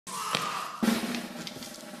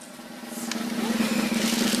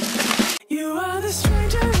You are the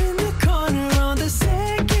stranger in the corner on the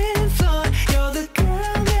second floor. You're the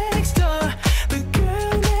girl next door, the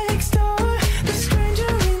girl next door. The stranger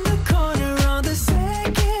in the corner on the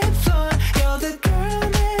second floor. You're the girl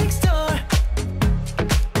next door.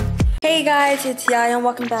 Hey guys, it's Yaya and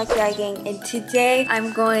welcome back to Yaya Gang. And today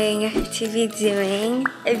I'm going to be doing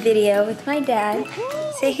a video with my dad.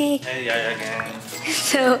 Say hey. Hey Yaya Gang.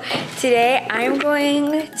 So today I'm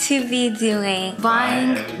going to be doing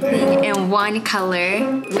buying in one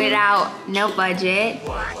color without no budget.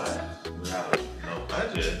 What? Without no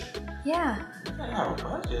budget? Yeah. You don't have a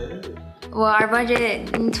budget. Well, our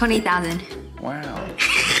budget 20,000. Wow.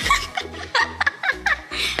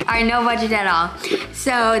 Alright, no budget at all.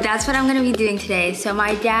 So that's what I'm gonna be doing today. So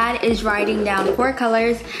my dad is writing down 4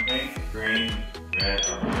 colors. Pink, green, red,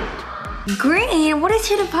 Green? What is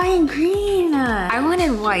here to buy in green? I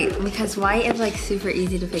wanted white because white is like super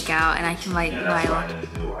easy to pick out and I can like buy one.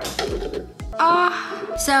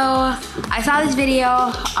 So I saw this video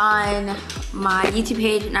on my YouTube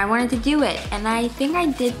page and I wanted to do it. And I think I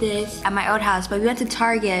did this at my old house, but we went to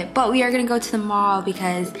Target. But we are gonna go to the mall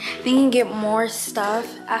because we can get more stuff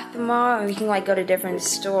at the mall and we can like go to different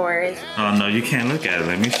stores. Oh no, you can't look at it.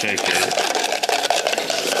 Let me shake it.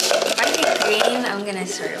 If I pick green, I'm gonna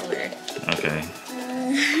start over. Okay.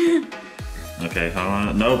 Okay, hold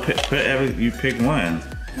on. No, you pick one.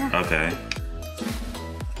 Yeah. Okay.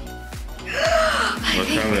 What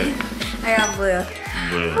color? I got blue.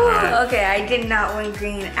 Blue. Ooh, Right. okay, I did not win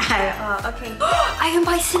green at all. Okay. I can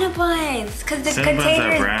buy Cinnabons because the Cinnabons container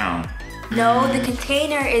are is brown. no, the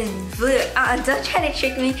container is blue. Don't try to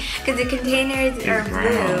trick me because the containers are blue.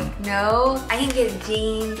 Brown. No, I can get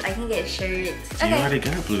jeans. I can get shirts. You Okay, already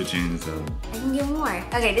got blue jeans though. I can get more.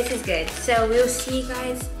 Okay, this is good. So we'll see you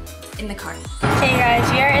guys in the car. Okay, guys,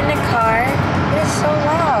 we are in the car. It is so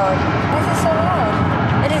loud. Why is it so loud?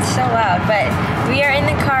 It is so loud, but we are in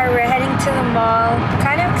the car. We're heading to the mall.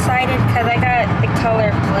 Kind of excited because I got the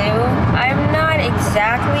color blue. I'm not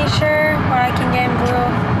exactly sure what I can get in blue,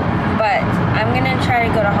 but I'm gonna try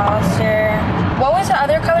to go to Hollister. What was the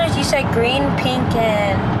other colors? You said green, pink,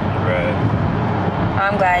 and Red.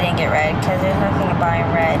 I'm glad I didn't get red because there's nothing to buy in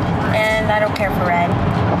red. And I don't care for red.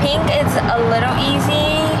 Pink is a little easy,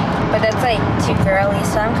 but that's like too girly.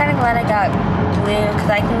 So I'm kind of glad I got blue because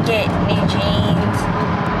I can get new jeans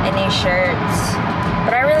and new shirts.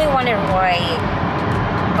 But I really wanted white.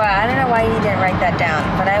 But I don't know why you didn't write that down.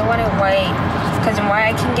 But I wanted white because in white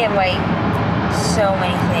I can get like so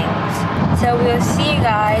many things. So we'll see you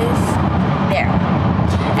guys there.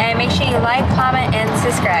 And make sure you like, comment, and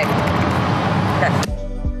subscribe. Done.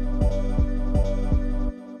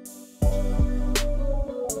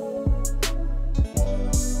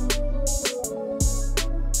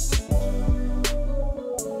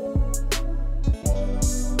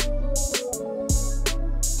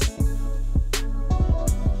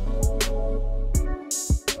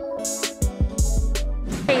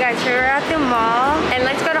 Hey guys, so we're at the mall, and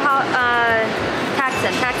let's go to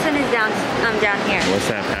Paxton. Paxton is down here. What's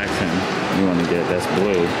that Panton you want to get? That's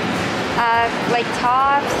blue. Like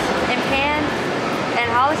tops and pants, and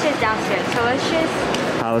Hollister's downstairs. So let's just.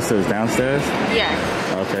 Hollister's downstairs? Yes.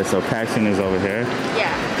 Okay, so Panton is over here.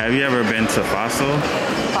 Yeah. Have you ever been to Fossil?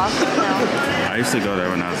 Fossil? No. I used to go there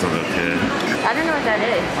when I was a little kid. I don't know what that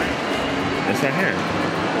is. It's right here.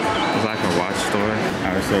 It's like a watch store.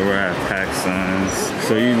 Alright, so we're at Paxton's.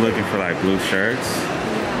 So you looking for like blue shirts?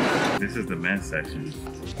 This is the men's section.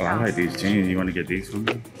 Oh, I like these jeans. You want to get these for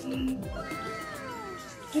me?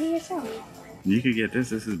 Get it yourself. You could get this.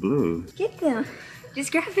 This is blue. Get them.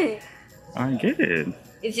 Just grab it. Alright, get it.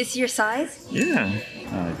 Is this your size? Yeah.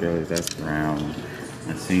 Alright, girls, that's brown.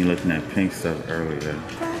 I seen you looking at pink stuff earlier.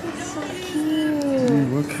 That is so cute. Hey,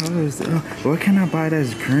 what color is that? What can I buy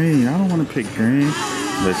that's green? I don't want to pick green.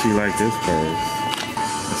 But you like this purse.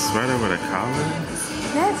 A sweater with a collar?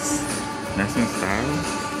 Yes. That's in style?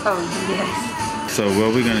 Oh, yes. So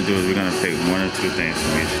what we're gonna do is we're gonna pick 1 or 2 things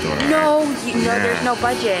from each store. No, right? no, there's no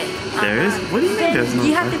budget. There is? What do you mean there's no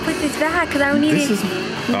You have to budget? put this back because I don't need This it. is...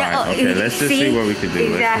 Alright, okay, let's just see what we can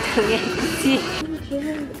do. Exactly. See.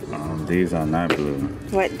 These are not blue.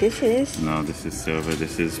 What this is? No, this is silver.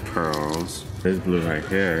 This is pearls. There's blue right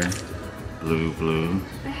here. Blue, blue.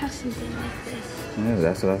 I have something like this. Yeah,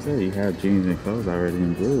 that's what I said. You have jeans and clothes already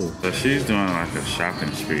in blue. So she's doing like a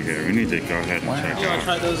shopping spree here. We need to go ahead and check You want out. to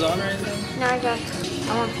try those on or anything? No,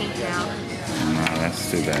 I want pink now. No,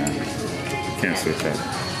 that's too bad. Can't switch that.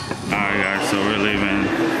 Alright guys, so we're leaving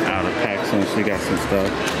out of Paxton. She got some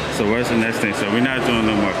stuff. So where's the next thing? So we're not doing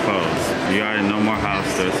no more clothes. You already no more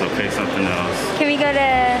Hollister, so pay something else. Can we go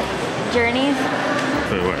to Journeys?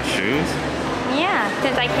 For what, shoes? Yeah,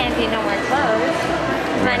 since I can't do no more clothes.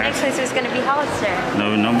 My next list is gonna be Hollister.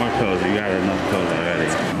 No more clothes. You got enough clothes already.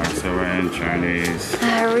 Alright, so we're in Chinese.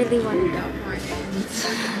 I really want to know Jordans.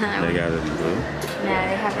 They got it in blue. No,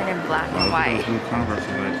 they have it in black and white. Blue Converse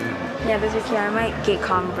right there. Yeah, those are cute. I might get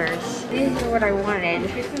Converse. These are what I wanted,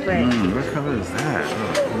 but... What color is that?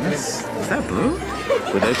 Oh, is that blue?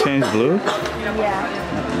 Would they change blue? Yeah.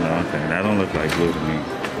 No, okay. That don't look like blue to me.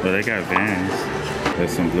 But they got Vans.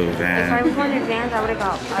 There's some blue Vans. If I wanted Vans, I would have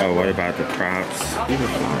got... Oh, what about the Crocs? I'll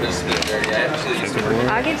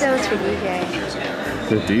get those for DJ.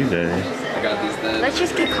 The DJ? Let's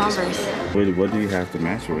just get Converse. Wait, what do you have to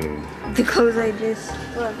match with? The clothes I just...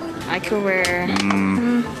 Look. I could wear...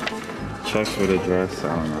 Chucks with a dress,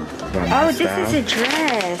 I don't know. Oh, this is a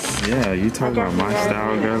dress. Yeah, you talk about my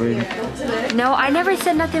style, girlie. No, I never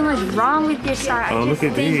said nothing was wrong with your style. Oh, look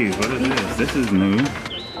at these. What is this? This is new.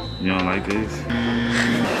 You don't like these?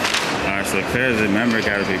 Alright, so Claire's the member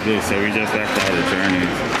gotta be blue. So we just left all the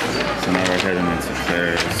journeys. So now we're heading into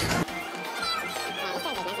Claire's.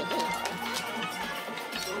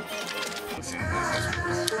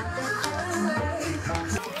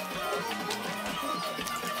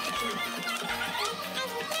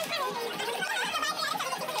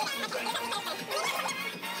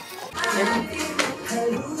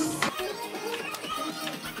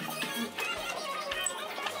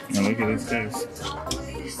 Now look at this case.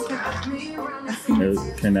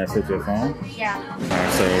 Can that fit your phone? Yeah.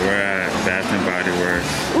 Alright, so we're at Bath and Body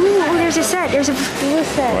Works. Ooh, there's a set. There's a blue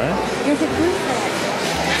set. What? There's a blue set.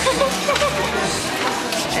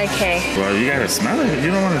 Okay. Well, you gotta smell it.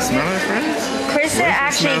 You don't want to smell it first? Krista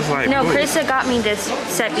actually, like no, wood. Krista got me this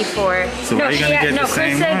set before. So why are you gonna get the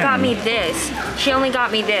same Krista one? got me this. She only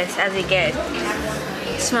got me this as a gift.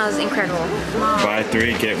 It smells incredible. Buy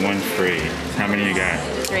 3, get 1 free. How many you got?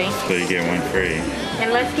 3. So you get 1 free.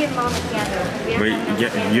 And let's give Mom a candle. Wait,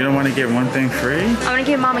 you don't want to get 1 thing free? I want to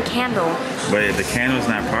give Mom a candle. But the candle's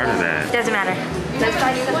not part of that. Doesn't matter. Let's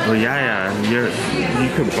buy something. Well, Yaya, you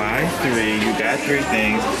could buy 3. You got 3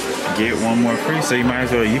 things. Get 1 more free. So you might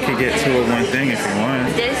as well. You could get 2 of 1 thing if you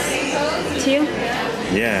want. This, 2.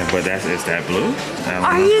 Yeah, but is that blue?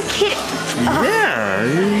 Are you kidding? Yeah.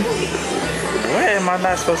 What? Am I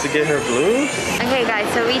not supposed to get her blue? Okay, guys.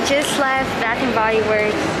 So we just left Bath and Body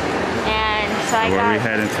Works, and so I got. Where are we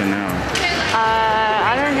heading to now?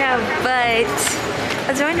 I don't know, but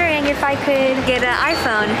I was wondering if I could get an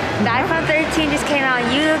iPhone. The iPhone 13 just came out.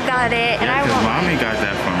 You got it, and Yeah, I because want. Mommy got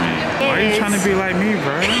that for me. Why are you trying to be like me,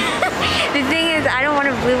 bro? The thing is, I don't want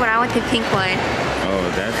a blue one. I want the pink one. Oh,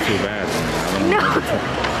 that's too bad. No.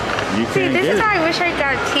 You See, can't this get is it. why I wish I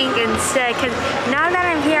got pink instead. Cause now that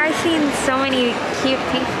I'm here, I've seen so many cute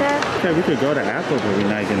pink stuff. Okay, we could go to Apple, but we're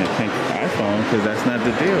not getting a pink iPhone because that's not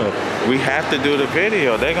the deal. We have to do the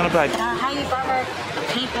video. They're gonna be like, How you bummer?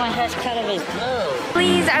 Pink one has kind of a blue.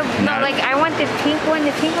 Please, I want the pink one.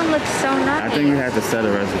 The pink one looks so nice. I think you have to set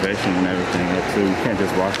a reservation and everything up too. You can't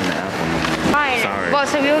just walk in the Apple one. Fine. Sorry. Well,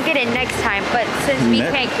 so we will get it next time. But since we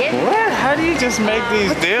can't get it, What? How do you just make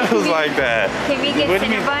these deals like that? can we get What do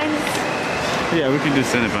you mean? Cinnabons? Yeah, we can do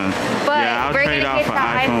Cinnabon. But Yeah, I'll we're trade gonna off get an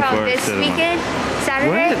the iPhone for a this Cinnabon. weekend,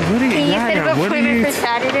 Saturday. What do you- Can you Yaya, set up an what do appointment you- for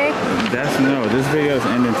Saturday? No, this video's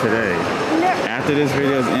ending today. No. After this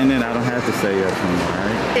video's ending, I don't have to say yes anymore,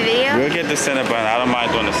 alright? The video? We'll get the Cinnabon. I don't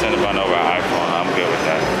mind doing the Cinnabon over iPhone. I'm good with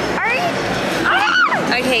that.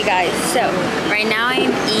 Okay guys, so right now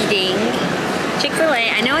I'm eating Chick-fil-A.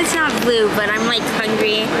 I know it's not blue, but I'm like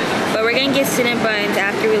hungry. But we're gonna get Cinnabons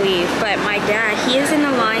after we leave. But my dad, he is in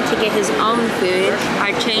the line to get his own food.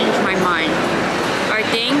 I changed my mind. I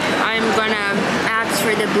think I'm gonna ask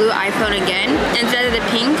for the blue iPhone again instead of the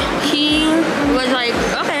pink. He was like,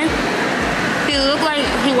 okay. He looked like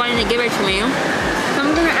he wanted to give it to me. So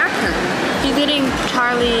I'm gonna ask him. He's getting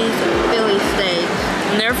Charlie's Philly steak.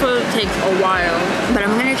 And their food takes a while. But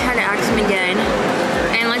I'm gonna try to ask him again.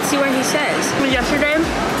 And let's see what he says. Yesterday,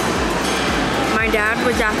 my dad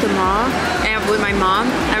was at the mall and with my mom.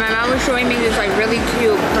 And my mom was showing me this like really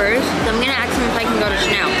cute purse. So I'm gonna ask him if I can go to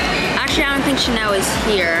Chanel. Actually, I don't think Chanel is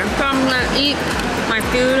here. So I'm gonna eat my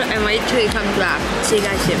food and wait till he comes back. See you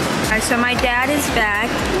guys soon. Alright, so my dad is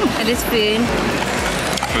back with his food.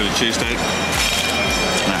 For the cheesesteak?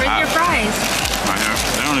 Where's your fries? Right here.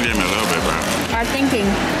 They only gave me a little bit, bro. I was thinking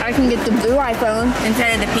I can get the blue iPhone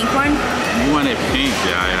instead of the pink one. You wanted pink,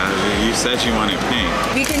 Yaya. You said you wanted pink.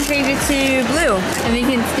 We can change it to blue and we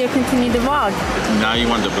can still continue the vlog. Now you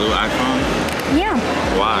want the blue iPhone? Yeah,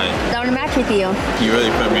 Why? that would match with you. You really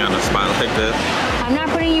put me on the spot like this? I'm not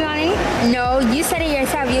putting you on it. No, you said it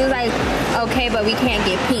yourself. You was like, okay, but we can't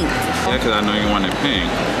get pink. Yeah, because I know you wanted pink.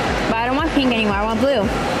 But I don't want want pink anymore. I want blue.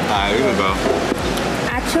 Alright, here we go.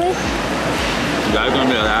 Actually, That's gonna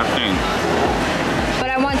be the last thing. but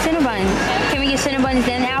I want Cinnabons. Can we get Cinnabons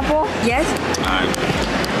then apple? Yes. Alright.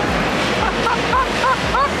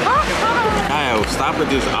 Yaya, stop with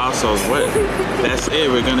this also. What? That's it.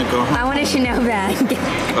 We're gonna go home. I want a Chanel bag.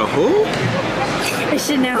 A who? A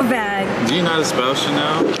Chanel bag. Do you know how to spell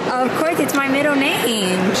Chanel? Of course, it's my middle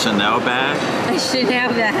name. Chanel bag? A Chanel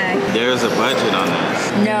bag. There's a budget on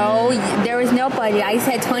this. No, there was no budget. I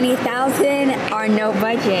said 20,000 or no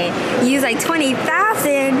budget. You was like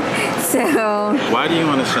 20,000, so. Why do you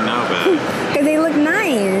want a Chanel bag? Because they look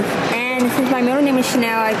nice. And since my middle name is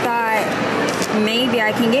Chanel, I thought maybe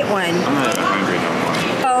I can get one. I'm not hungry no more.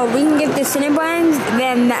 So we can get the Cinnabons,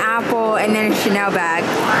 then the apple, and then a Chanel bag.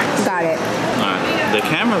 Got it. Alright. The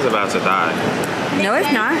camera's about to die. No,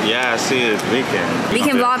 it's not. Yeah, I see it leaking. We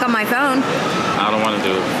can vlog on my phone. I don't want to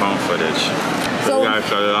do phone footage. So So- you gotta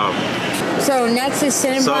shut it off. So next is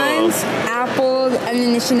Cinnabons, apple, and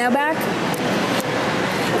then the Chanel bag.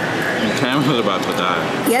 The camera's about to die.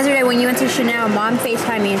 Yesterday when you went to Chanel, Mom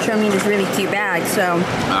FaceTimed me and showed me this really cute bag. So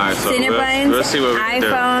Alright, so Cinnabons, we'll see what we can do.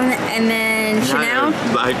 iPhone, and then Chanel.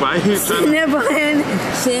 Like, why are you trying to...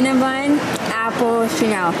 Cinnabon, apple,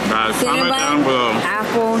 Chanel. Guys, comment down below.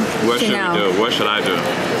 Apple, What should Chanel. we do? What should I do?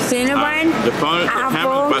 Cinnabon, The camera's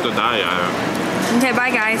apple. about to die, Yaya. Okay,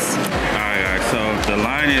 bye guys. Alright guys, so the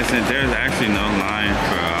line isn't, there's actually no line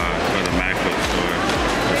for the MacBook store.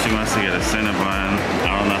 But she wants to get a Cinnabon. I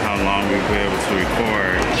don't know how long we'll be able to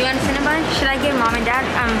record. You want a Cinnabon? Should I give Mom and Dad,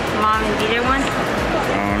 Mom and Dieter one?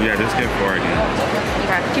 Yeah, just get 4 again.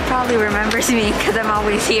 Okay. She probably remembers me because I'm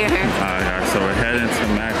always here. Alright guys, so we're heading to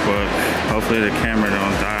MacBook. Hopefully the camera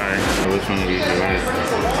don't die. So which one do we do? No,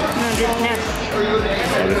 Oh,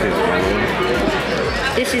 this is blue.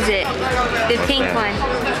 this is it. The pink that? one.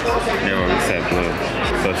 Yeah, well, we said blue.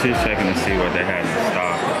 So she's checking to see what they have in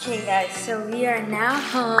stock. Okay guys, so we are now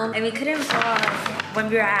home and we couldn't vlog when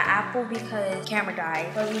we were at Apple because the camera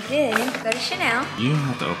died. But we did go to Chanel. You don't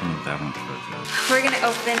have to open up that one first. We're gonna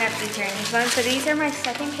open up the Journeys one. So these are my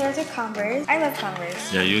second pairs of Converse. I love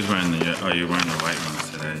Converse. Yeah, you was wearing the, oh, you're wearing the white ones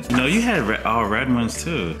today. No, you had all red ones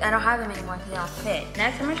too. I don't have them anymore because they don't fit.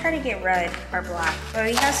 Next, I'm gonna try to get red or black. But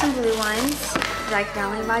we have some blue ones. I can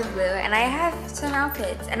only buy blue. And I have some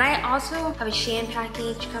outfits. And I also have a Shein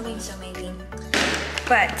package coming, so maybe.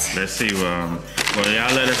 But Let's see, well,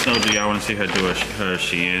 y'all let us know, do y'all want to see her do her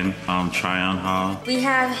Shein try-on haul? we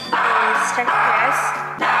have this check dress.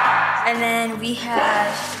 And then we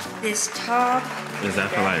have this top. Is that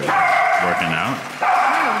for like working out?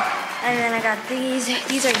 Oh. And then I got these.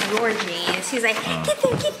 These are your jeans. He's like, get them, get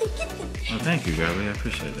them, get them. Oh, thank you, girl. I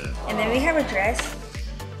appreciate that. And then we have a dress.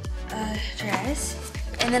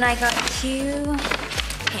 And then I got 2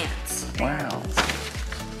 pants. Wow.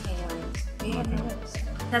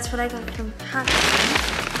 That's what I got from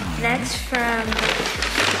Panton. Next from,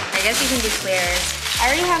 I guess you can do flares. I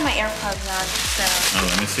already have my AirPods on, so. Oh,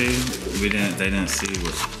 let me see. They didn't see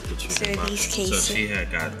what you So had bought. these cases. So she had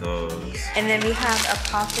got those. And then we have a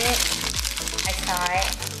pocket. I saw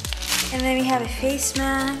it. And then we have a face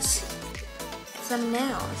mask. Some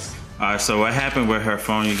nails. Alright, so what happened with her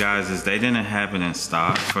phone, you guys, is they didn't have it in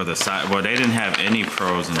stock for the side. Well, they didn't have any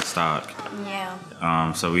Pros in stock. Yeah.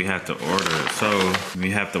 So we have to order it. So we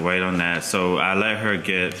have to wait on that. So I let her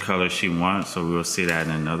get color she wants. So we'll see that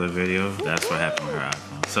in another video. That's what happened with her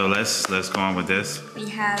iPhone. So let's go on with this. We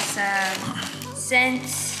have some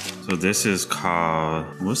scents. So this is called,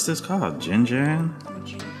 what's this called? Ginger? Yeah, I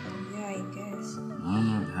guess. I don't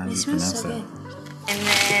know how This you smells pronounce so that. good. And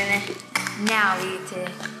then now we get to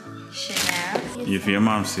Chanel. If your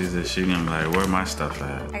mom sees this, she's gonna be like, where my stuff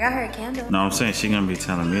at? I got her a candle. No, I'm saying she's gonna be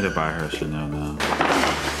telling me to buy her Chanel now.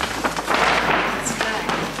 It's good.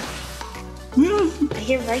 I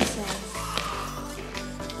hear voices.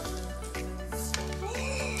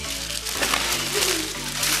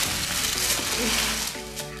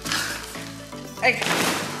 Okay.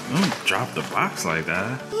 Don't drop the box like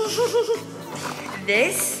that.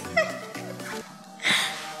 This?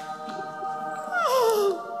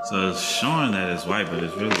 So it's showing that it's white, but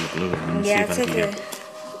it's really blue. Let me Yeah, see if I can get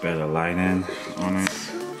better lighting on it.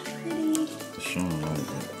 It's showing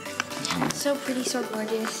white, but So pretty, so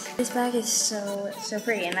gorgeous. This bag is so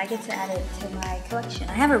pretty, and I get to add it to my collection.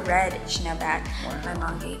 I have a red Chanel bag my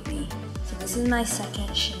mom gave me. So this is my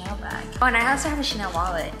second Chanel bag. Oh, and I also have a Chanel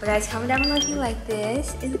wallet. But guys, comment down below if you like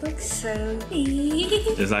this. It looks so neat.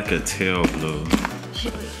 it's like a teal blue.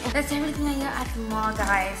 That's everything I got at the mall,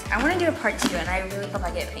 guys. I want to do a part 2, and I really hope I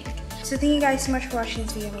get pink. So thank you guys so much for watching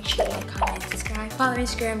this video. Make sure you like, comment, subscribe. Follow me on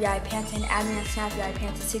Instagram, Yaya Panton. Add me on Snap, Yaya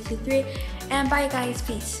Panton 623. And bye, guys.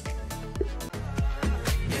 Peace.